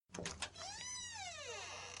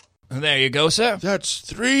There you go, sir. That's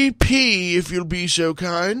 3p, if you'll be so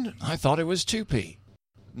kind. I thought it was 2p.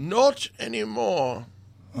 Not anymore.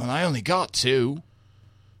 Well, I only got 2.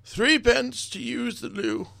 3 pence to use the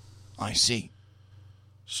loo. I see.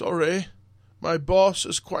 Sorry, my boss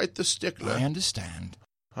is quite the stickler. I understand.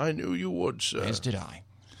 I knew you would, sir. As did I.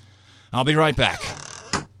 I'll be right back.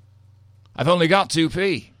 I've only got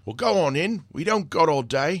 2p. Well, go on in. We don't got all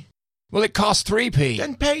day. Well, it costs 3p.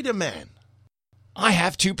 Then pay the man. I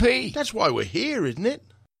have 2p. That's why we're here, isn't it?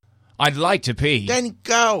 I'd like to pee. Then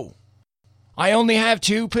go. I only have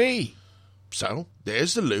 2p. So,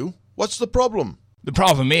 there's the loo. What's the problem? The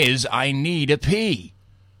problem is I need a pee.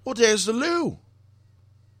 Well, there's the loo.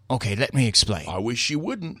 Okay, let me explain. I wish you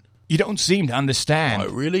wouldn't. You don't seem to understand. I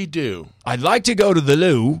really do. I'd like to go to the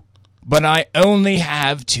loo, but I only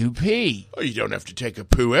have 2p. Oh, you don't have to take a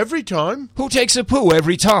poo every time. Who takes a poo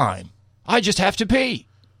every time? I just have to pee.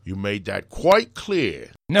 You made that quite clear.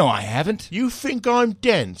 No, I haven't. You think I'm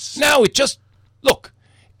dense. No, it just... Look,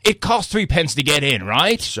 it costs 3 pence to get in,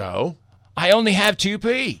 right? So? I only have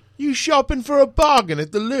 2p. You shopping for a bargain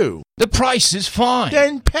at the loo? The price is fine.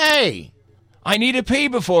 Then pay. I need a pee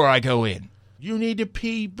before I go in. You need to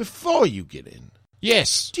pee before you get in.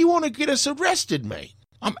 Yes. Do you want to get us arrested, mate?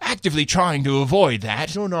 I'm actively trying to avoid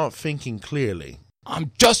that. You're not thinking clearly.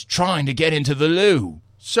 I'm just trying to get into the loo.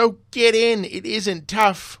 So get in. It isn't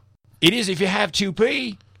tough. It is if you have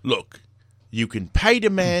 2p. Look, you can pay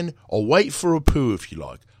the man or wait for a poo if you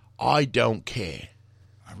like. I don't care.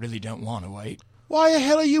 I really don't want to wait. Why the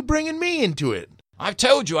hell are you bringing me into it? I've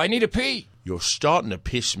told you I need a pee. You're starting to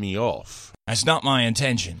piss me off. That's not my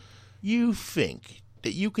intention. You think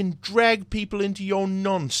that you can drag people into your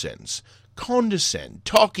nonsense, condescend,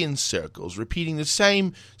 talk in circles, repeating the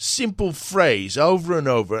same simple phrase over and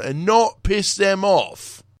over and not piss them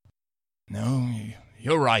off? No,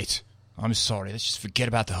 you're right. I'm sorry. Let's just forget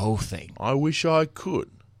about the whole thing. I wish I could.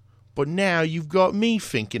 But now you've got me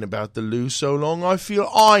thinking about the loo so long I feel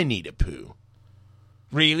I need a poo.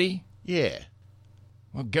 Really? Yeah.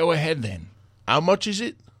 Well, go ahead then. How much is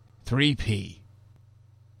it? 3p.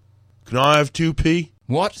 Can I have 2p?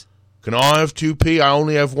 What? Can I have 2p? I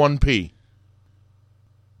only have 1p.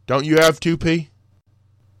 Don't you have 2p?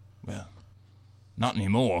 Well, not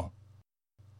anymore.